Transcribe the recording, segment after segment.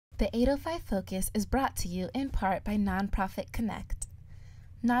The 805 Focus is brought to you in part by Nonprofit Kinect.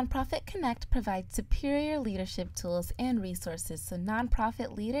 Nonprofit Kinect provides superior leadership tools and resources so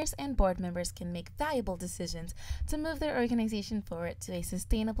nonprofit leaders and board members can make valuable decisions to move their organization forward to a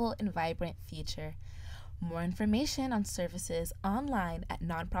sustainable and vibrant future. More information on services online at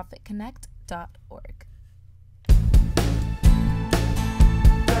nonprofitconnect.org.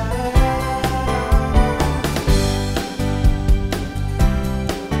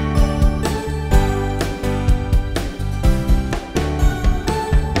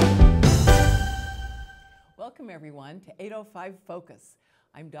 Welcome everyone to 805 Focus.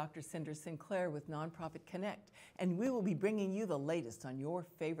 I'm Dr. Cynder Sinclair with Nonprofit Kinect, and we will be bringing you the latest on your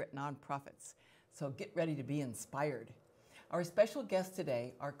favorite nonprofits. So get ready to be inspired. Our special guests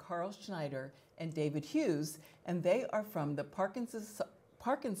today are Carl Schneider and David Hughes, and they are from the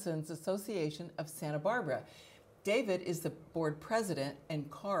Parkinson's Association of Santa Barbara. David is the board president, and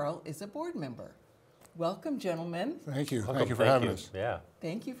Carl is a board member. Welcome, gentlemen. Thank you. Welcome. Thank you for having us. Yeah.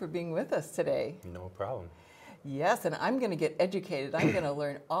 Thank you for being with us today. No problem. Yes, and I'm going to get educated. I'm going to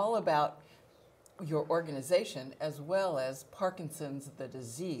learn all about your organization as well as Parkinson's, the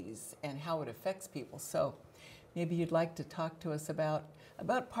disease, and how it affects people. So maybe you'd like to talk to us about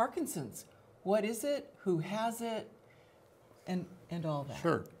Parkinson's. What is it? Who has it? And all that.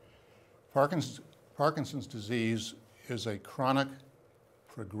 Sure. Parkinson's disease is a chronic,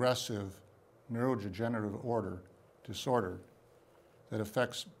 progressive neurodegenerative disorder that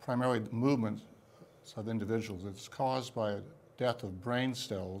affects primarily the movement of individuals. It's caused by a death of brain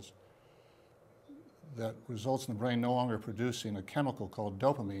cells that results in the brain no longer producing a chemical called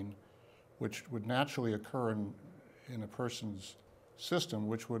dopamine, which would naturally occur in a person's system,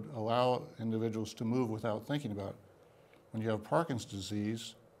 which would allow individuals to move without thinking about it. When you have Parkinson's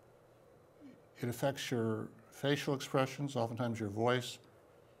disease, it affects your facial expressions, oftentimes your voice,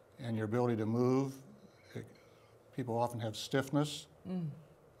 and your ability to move. People often have stiffness,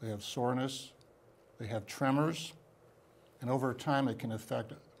 they have soreness, they have tremors, and over time it can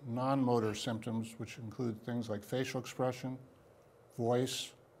affect non-motor symptoms, which include things like facial expression, voice,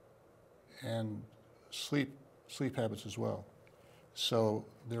 and sleep habits as well. So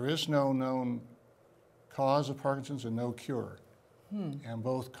there is no known cause of Parkinson's and no cure. And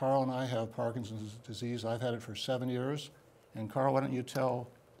both Carl and I have Parkinson's disease. I've had it for 7 years. And Carl, why don't you tell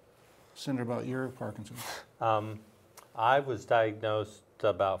Cynder about your Parkinson's? I was diagnosed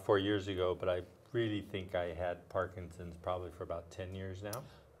about 4 years ago, but I really think I had Parkinson's probably for about 10 years now.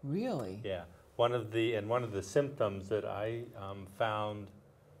 Really? Yeah. One of the symptoms that I found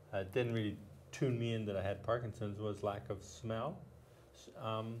didn't really tune me in that I had Parkinson's was lack of smell.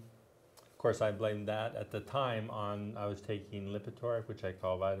 Of course, I blamed that at the time on I was taking Lipitor, which I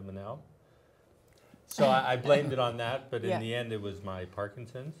call vitamin L. So I blamed it on that, but in the end it was my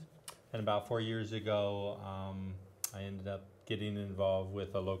Parkinson's. And about 4 years ago, I ended up getting involved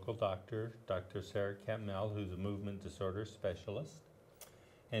with a local doctor, Dr. Sarah Campbell, who's a movement disorder specialist.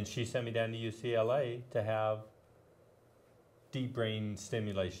 And she sent me down to UCLA to have deep brain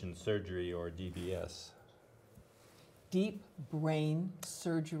stimulation surgery, or DBS. Deep brain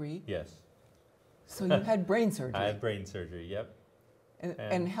surgery? Yes. So you had brain surgery? I had brain surgery, yep.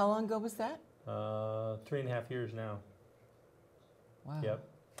 And how long ago was that? 3.5 years now. Wow. Yep.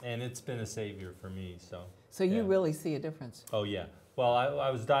 And it's been a savior for me, so. So you really see a difference? Oh, yeah. Well, I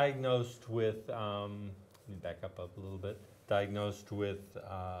was diagnosed with, let me back up a little bit, diagnosed with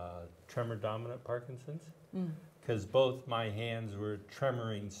tremor-dominant Parkinson's, because both my hands were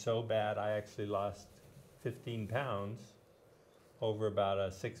tremoring so bad I actually lost 15 pounds over about a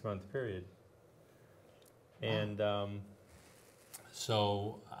 6-month period. And and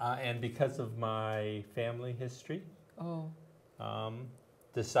because of my family history,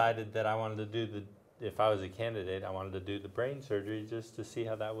 decided that I wanted to do if I was a candidate, I wanted to do the brain surgery just to see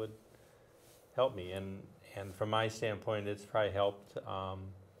how that would help me. And from my standpoint, it's probably helped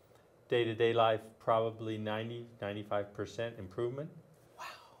day-to-day life, probably 90–95% improvement. Wow.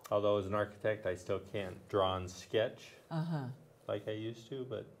 Although as an architect, I still can't draw and sketch like I used to,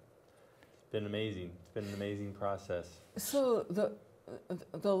 but it's been amazing. It's been an amazing process. So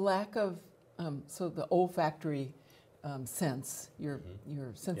the lack of, so the olfactory sense, your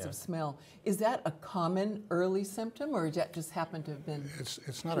sense of smell, is that a common early symptom, or does that just happen to have been?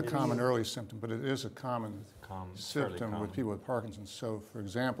 It's not a common early symptom, but it is a common symptom with people with Parkinson's. So, for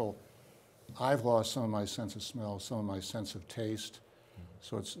example, I've lost some of my sense of smell, some of my sense of taste,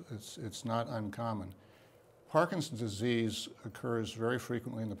 so it's not uncommon. Parkinson's disease occurs very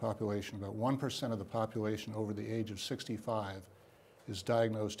frequently in the population. About 1% of the population over the age of 65 is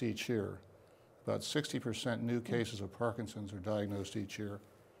diagnosed each year. About 60% new cases of Parkinson's are diagnosed each year.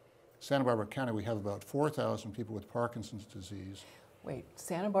 Santa Barbara County, we have about 4,000 people with Parkinson's disease. Wait,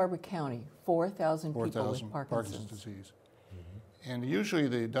 Santa Barbara County, 4,000 people 4,000 with Parkinson's. disease. And usually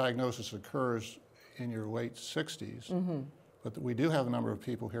the diagnosis occurs in your late 60s, but we do have a number of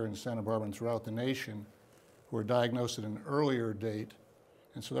people here in Santa Barbara and throughout the nation who are diagnosed at an earlier date.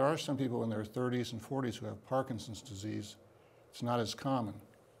 And so there are some people in their 30s and 40s who have Parkinson's disease. It's not as common.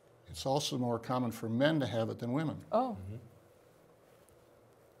 It's also more common for men to have it than women. Oh.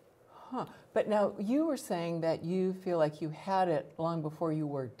 Huh. But now you were saying that you feel like you had it long before you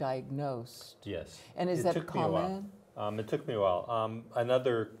were diagnosed. Yes. And is that common? It took me a while.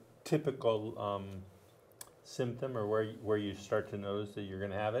 Another typical symptom, or where you start to notice that you're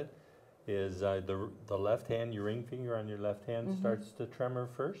going to have it, is the left hand, your ring finger on your left hand starts to tremor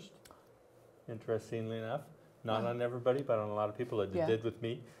first, interestingly enough. Not on everybody, but on a lot of people. It did with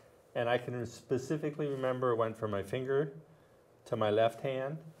me. And I can specifically remember it went from my finger to my left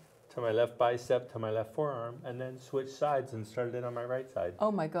hand, to my left bicep, to my left forearm, and then switched sides and started it on my right side.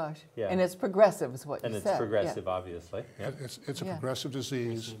 Oh my gosh. Yeah. And it's progressive is what And you it's said. progressive, obviously. Yeah. It's a progressive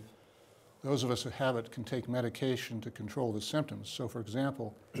disease. Those of us who have it can take medication to control the symptoms. So for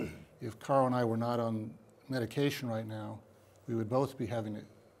example, if Carl and I were not on medication right now, we would both be having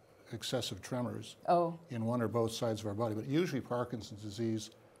excessive tremors in one or both sides of our body. But usually Parkinson's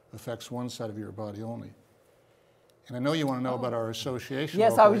disease affects one side of your body only. And I know you want to know about our association.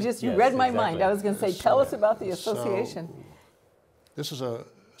 Yes, locally. I was just, you read my mind. I was going to say, tell us about the So, association. this is a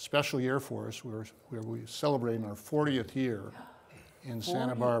special year for us where we're celebrating our 40th year in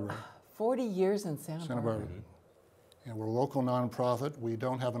Santa Barbara. 40 years in Santa Barbara. And we're a local nonprofit. We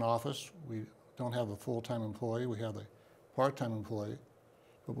don't have an office. We don't have a full-time employee. We have a part-time employee.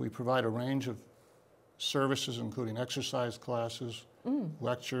 But we provide a range of services, including exercise classes,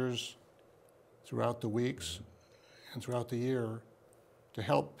 lectures throughout the weeks and throughout the year to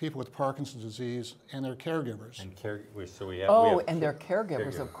help people with Parkinson's disease and their caregivers. And so we have, and their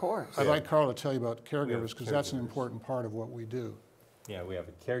caregivers, of course. I'd like Carl to tell you about caregivers because that's an important part of what we do. Yeah, we have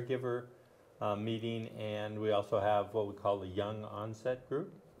a caregiver meeting, and we also have what we call the Young Onset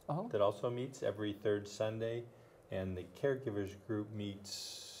Group that also meets every third Sunday. And the caregivers group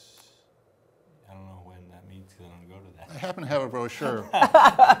meets, I don't know when that meets because I don't go to that. I happen to have a brochure,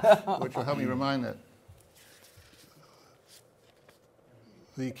 which will help me remind that.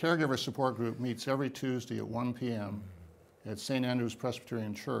 The caregiver support group meets every Tuesday at 1 p.m. at St. Andrew's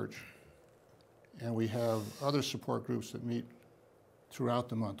Presbyterian Church. And we have other support groups that meet throughout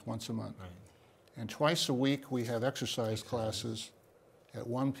the month, once a month. Right. And twice a week we have exercise classes at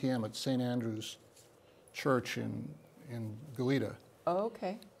 1 p.m. at St. Andrew's Church in Goleta. Oh,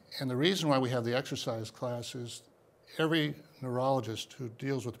 okay. And the reason why we have the exercise class is every neurologist who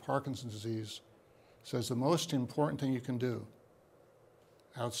deals with Parkinson's disease says the most important thing you can do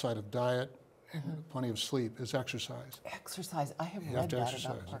outside of diet and plenty of sleep is exercise. Exercise. I have You read have to that exercise.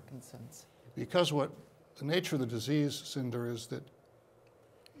 about Parkinson's. Because what the nature of the disease, Cynder, is that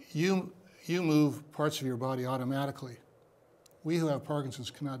you move parts of your body automatically. We who have Parkinson's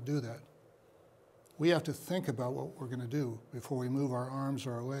cannot do that. We have to think about what we're going to do before we move our arms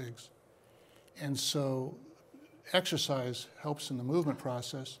or our legs. And so exercise helps in the movement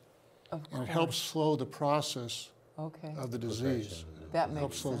process, and it helps slow the process of the disease. That makes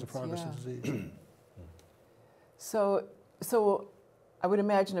helps slow sense, the progress of the disease. So I would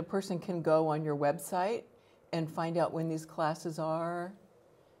imagine a person can go on your website and find out when these classes are?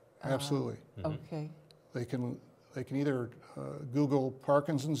 Absolutely. Okay. They can either Google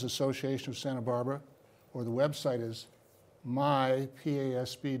Parkinson's Association of Santa Barbara, or the website is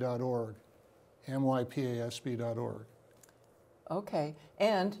mypasb.org, mypasb.org. Okay,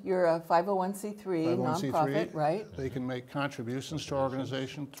 and you're a 501c3 nonprofit, right? They can make contributions to our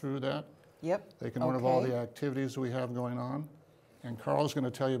organization through that. Yep. They can learn of all the activities we have going on. And Carl's going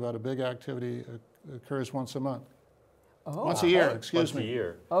to tell you about a big activity that occurs once a month. Oh, once a year, excuse me. Once a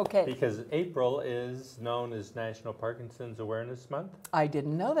year. Okay. Because April is known as National Parkinson's Awareness Month. I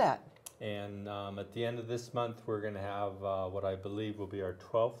didn't know that. And at the end of this month, we're going to have what I believe will be our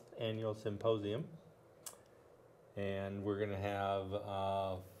 12th annual symposium. And we're going to have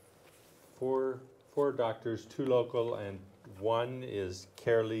four doctors, 2 local, and 1 is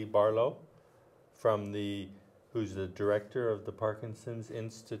Carolee Barlow, who's the director of the Parkinson's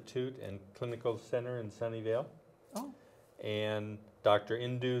Institute and Clinical Center in Sunnyvale. Oh. And Dr.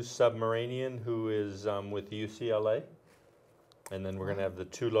 Indu Submaranian, who is with UCLA. And then we're going to have the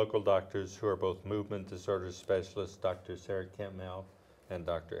 2 local doctors who are both movement disorder specialists, Dr. Sarah Campbell and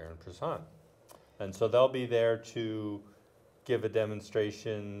Dr. Aaron Prasad. And so they'll be there to give a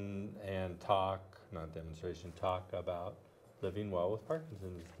demonstration and talk about living well with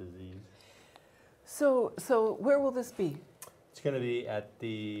Parkinson's disease. So where will this be? It's going to be at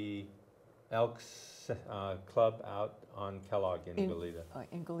the Elks Club out on Kellogg in Goleta.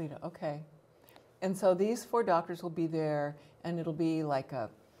 In Goleta, okay. And so these 4 doctors will be there, and it'll be like a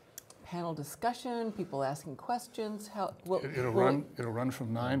panel discussion, people asking questions. It'll run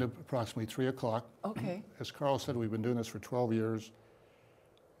from 9 to approximately 3 o'clock. Okay. As Carl said, we've been doing this for 12 years.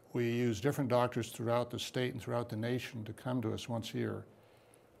 We use different doctors throughout the state and throughout the nation to come to us once a year.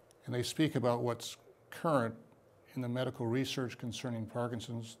 And they speak about what's current in the medical research concerning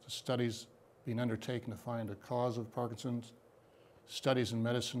Parkinson's, the studies being undertaken to find a cause of Parkinson's, studies in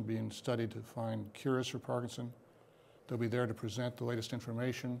medicine being studied to find cures for Parkinson. They'll be there to present the latest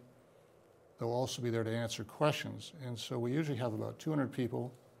information. They'll also be there to answer questions. And so we usually have about 200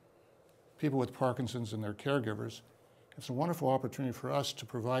 people with Parkinson's and their caregivers. It's a wonderful opportunity for us to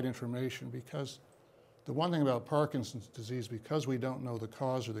provide information, because the one thing about Parkinson's disease, because we don't know the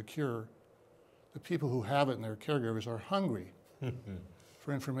cause or the cure, the people who have it and their caregivers are hungry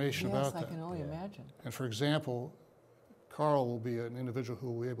for information about that. Yes, I can only imagine. And for example, Carl will be an individual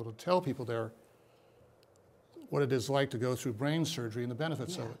who will be able to tell people there what it is like to go through brain surgery and the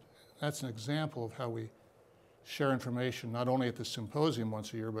benefits of it. That's an example of how we share information, not only at the symposium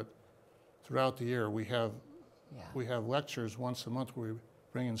once a year, but throughout the year. We have lectures once a month where we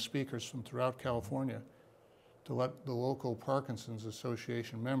bring in speakers from throughout California to let the local Parkinson's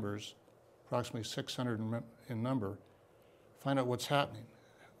Association members, approximately 600 in number, find out what's happening,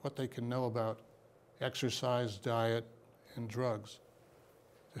 what they can know about exercise, diet, and drugs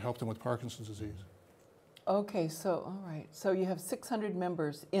to help them with Parkinson's disease. Okay, so, all right. So you have 600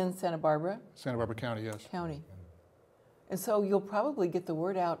 members in Santa Barbara? Santa Barbara County, yes. County. And so you'll probably get the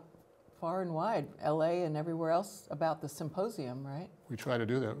word out far and wide, LA and everywhere else, about the symposium, right? We try to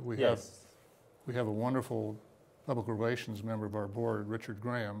do that. We have a wonderful public relations member of our board, Richard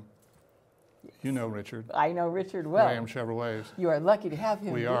Graham. You know Richard. I know Richard well. Graham Chevrolet. You are lucky to have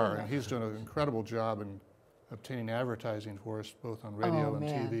him. We are, and he's done an incredible job in obtaining advertising for us, both on radio and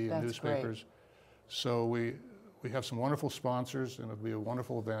TV and newspapers. Great. So we have some wonderful sponsors, and it'll be a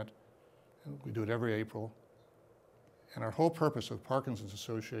wonderful event. And we do it every April. And our whole purpose of Parkinson's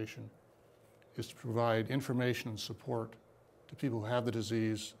Association is to provide information and support to people who have the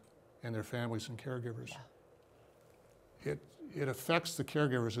disease and their families and caregivers. Yeah. It affects the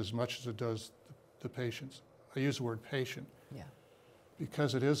caregivers as much as it does the patients. I use the word patient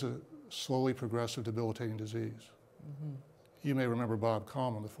because it is a slowly progressive, debilitating disease. You may remember Bob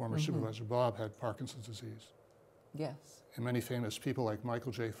Coleman, the former supervisor. Bob had Parkinson's disease. Yes. And many famous people like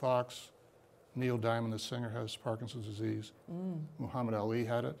Michael J. Fox, Neil Diamond, the singer, has Parkinson's disease. Muhammad Ali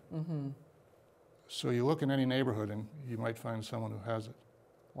had it. So you look in any neighborhood and you might find someone who has it.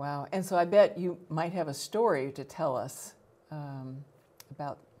 Wow. And so I bet you might have a story to tell us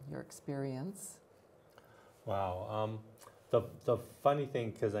about your experience. Wow. The funny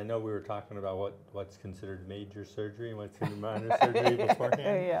thing, because I know we were talking about what's considered major surgery and what's considered minor surgery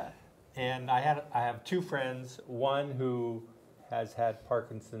beforehand. And I have 2 friends, one who has had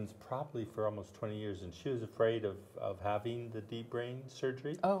Parkinson's probably for almost 20 years, and she was afraid of having the deep brain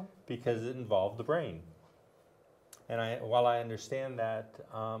surgery because it involved the brain. And while I understand that,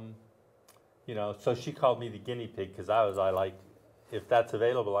 you know, so she called me the guinea pig, because I like, if that's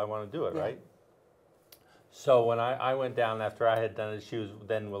available, I want to do it, right? So when I went down after I had done it, she was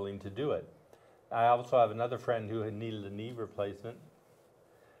then willing to do it. I also have another friend who had needed a knee replacement.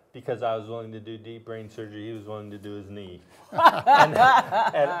 Because I was willing to do deep brain surgery, he was willing to do his knee. and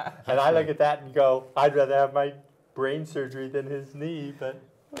I look at that and go, I'd rather have my brain surgery than his knee, but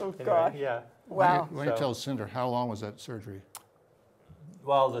gosh. Yeah. Wow. Why don't you tell Cynder, how long was that surgery?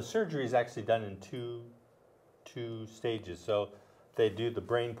 Well, the surgery is actually done in two stages. So they do the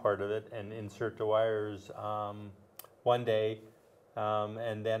brain part of it and insert the wires one day,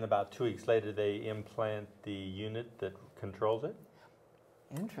 and then about 2 weeks later they implant the unit that controls it.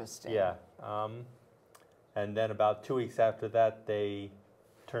 Interesting. Yeah. And then about 2 weeks after that, they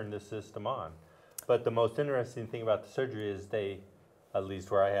turn the system on. But the most interesting thing about the surgery is they, at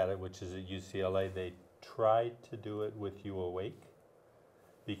least where I had it, which is at UCLA, they tried to do it with you awake.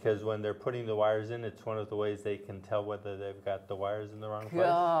 Because when they're putting the wires in, it's one of the ways they can tell whether they've got the wires in the wrong place.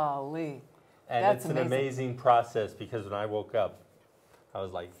 Golly. And That's it's an amazing process, because when I woke up, I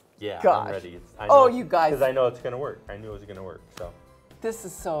was like, yeah, Gosh. I'm ready. You guys. Because I know it's going to work. I knew it was going to work. So. This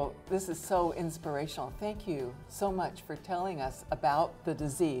is so inspirational. Thank you so much for telling us about the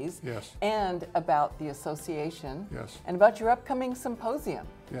disease and about the association and about your upcoming symposium.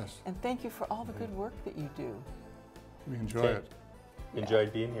 And thank you for all the good work that you do. We enjoy it.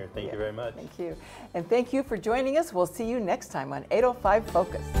 enjoyed being here. Thank you very much. Thank you. And thank you for joining us. We'll see you next time on 805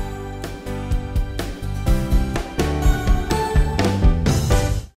 Focus.